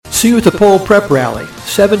See you at the Pole Prep Rally,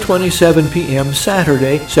 7:27 p.m.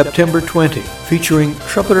 Saturday, September 20, featuring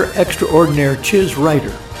trumpeter extraordinaire Chiz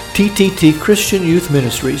Ryder. TTT Christian Youth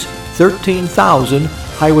Ministries, 13,000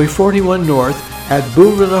 Highway 41 North at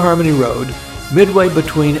Boulevard-La-Harmonie Road, midway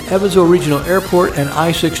between Evansville Regional Airport and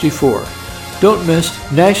I-64. Don't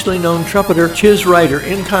miss nationally known trumpeter Chiz Ryder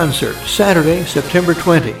in concert, Saturday, September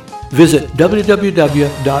 20. Visit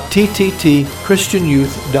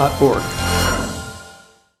www.tttchristianyouth.org.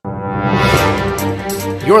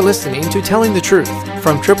 You're listening to Telling the Truth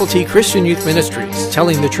from Triple T Christian Youth Ministries,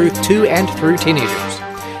 telling the truth to and through teenagers.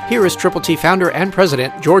 Here is Triple T founder and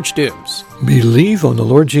president, George Dooms. Believe on the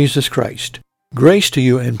Lord Jesus Christ. Grace to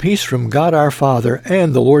you and peace from God our Father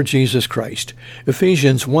and the Lord Jesus Christ.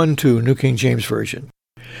 Ephesians 1:2, New King James Version.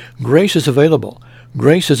 Grace is available.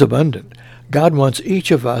 Grace is abundant. God wants each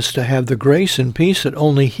of us to have the grace and peace that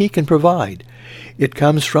only He can provide. It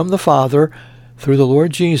comes from the Father through the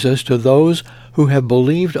Lord Jesus to those who have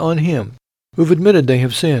believed on Him, who've admitted they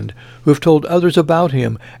have sinned, who have told others about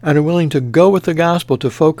Him, and are willing to go with the gospel to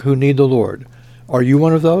folk who need the Lord. Are you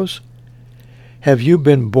one of those? Have you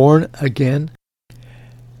been born again?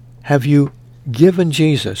 Have you given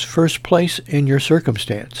Jesus first place in your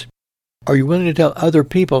circumstance? Are you willing to tell other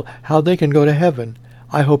people how they can go to heaven?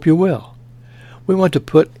 I hope you will. We want to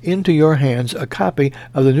put into your hands a copy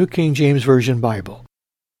of the New King James Version Bible.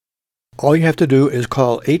 All you have to do is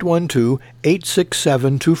call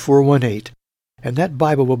 812-867-2418, and that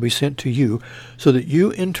Bible will be sent to you so that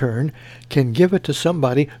you, in turn, can give it to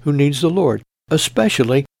somebody who needs the Lord,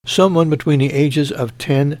 especially someone between the ages of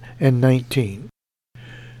 10 and 19.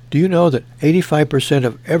 Do you know that 85%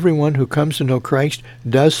 of everyone who comes to know Christ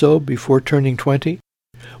does so before turning 20?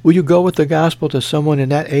 Will you go with the gospel to someone in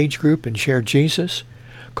that age group and share Jesus?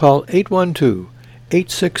 Call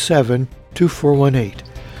 812-867-2418.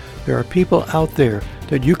 There are people out there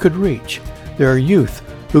that you could reach. There are youth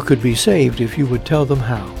who could be saved if you would tell them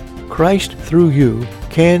how. Christ, through you,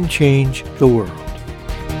 can change the world.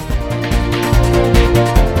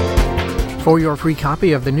 For your free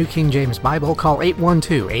copy of the New King James Bible, call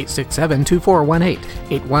 812-867-2418,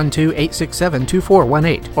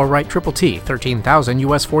 812-867-2418, or write Triple T, 13,000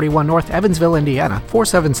 U.S. 41 North, Evansville, Indiana,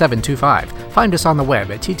 47725. Find us on the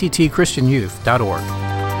web at tttchristianyouth.org.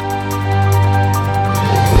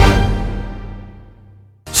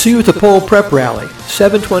 See you at the Pole Prep Rally,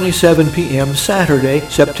 7:27 p.m. Saturday,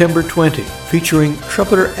 September 20, featuring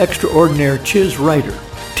trumpeter extraordinaire Chiz Ryder.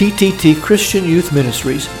 TTT Christian Youth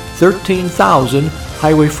Ministries, 13,000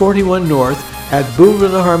 Highway 41 North at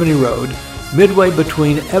Boulevard-La-Harmonie Road, midway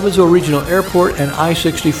between Evansville Regional Airport and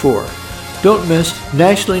I-64. Don't miss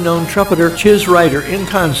nationally known trumpeter Chiz Ryder in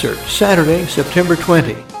concert, Saturday, September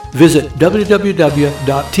 20. Visit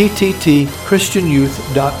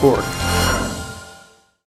www.tttchristianyouth.org.